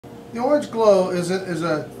The orange glow is a.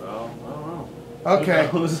 Well, I don't know.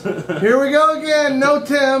 Okay. Here we go again. No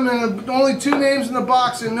Tim, and only 2 names in the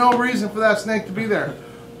box, and no reason for that snake to be there.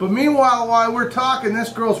 But meanwhile, while we're talking, this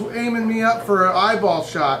girl's aiming me up for an eyeball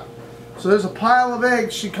shot. So there's a pile of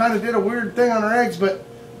eggs. She kind of did a weird thing on her eggs, but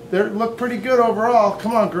they look pretty good overall.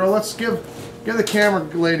 Come on, girl. Let's give the camera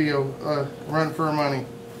lady a run for her money.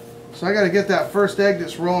 So I got to get that first egg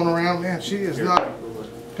that's rolling around. Man, she is not.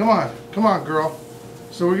 Come on, girl.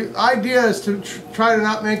 So the idea is to try to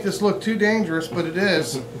not make this look too dangerous, but it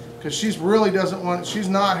is, because she's really doesn't want. She's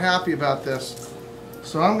not happy about this.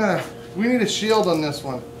 So we need a shield on this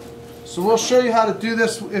one. So we'll show you how to do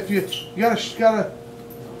this. If you got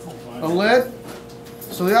a lid.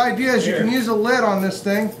 So the idea is you can use a lid on this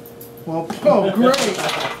thing. Well, oh great!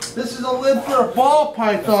 This is a lid for a ball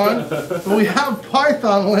python, but we have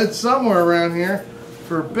python lids somewhere around here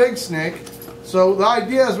for a big snake. So the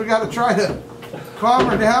idea is we got to try to calm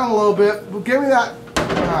her down a little bit. Well, give me that.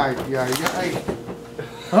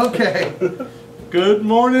 Okay. Good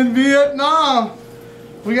morning, Vietnam.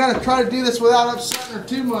 We got to try to do this without upsetting her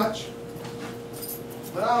too much.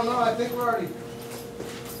 But I don't know. I think we're already.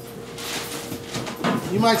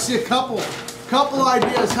 You might see a couple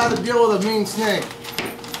ideas how to deal with a mean snake.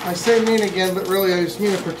 I say mean again, but really I just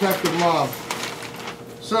mean a protective mom.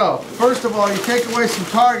 So, first of all, you take away some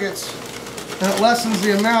targets, and it lessens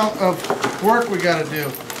the amount of work we got to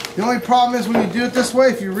do. The only problem is when you do it this way,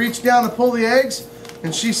 if you reach down to pull the eggs,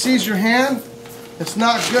 and she sees your hand, it's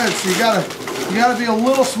not good. So you gotta be a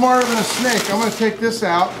little smarter than a snake. I'm gonna take this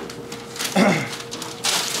out.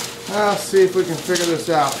 Let's see if we can figure this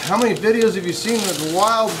out. How many videos have you seen with a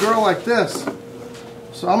wild girl like this?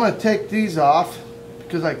 So I'm going to take these off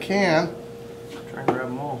because I can. Try and grab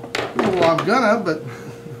them all. Well, I'm gonna, but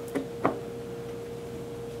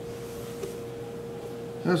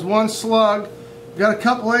there's one slug. Got a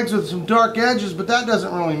couple eggs with some dark edges, but that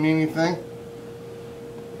doesn't really mean anything.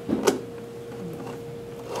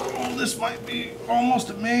 Oh, this might be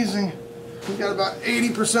almost amazing. We got about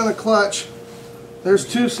 80% of clutch. There's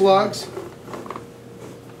 2 slugs.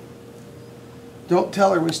 Don't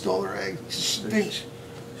tell her we stole her egg.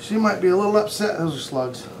 She might be a little upset. Those are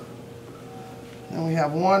slugs. And we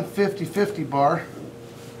have one 50-50 bar.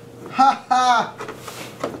 Ha ha!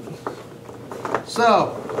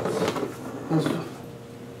 So,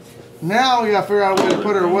 now we gotta figure out a way to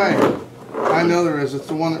put her away. I know there is. It's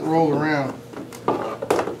the one that rolled around.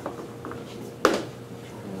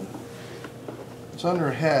 It's under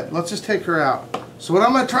her head. Let's just take her out. So what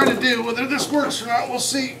I'm going to try to do, whether this works or not, we'll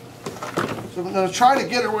see. So I'm going to try to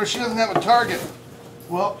get her where she doesn't have a target.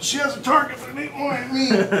 Well, she has a target, but it ain't more than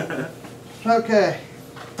me. Okay.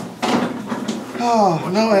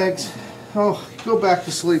 Oh, no eggs. Oh, go back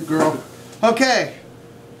to sleep, girl. Okay.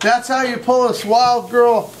 That's how you pull this wild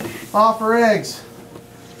girl off her eggs.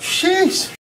 Jeez.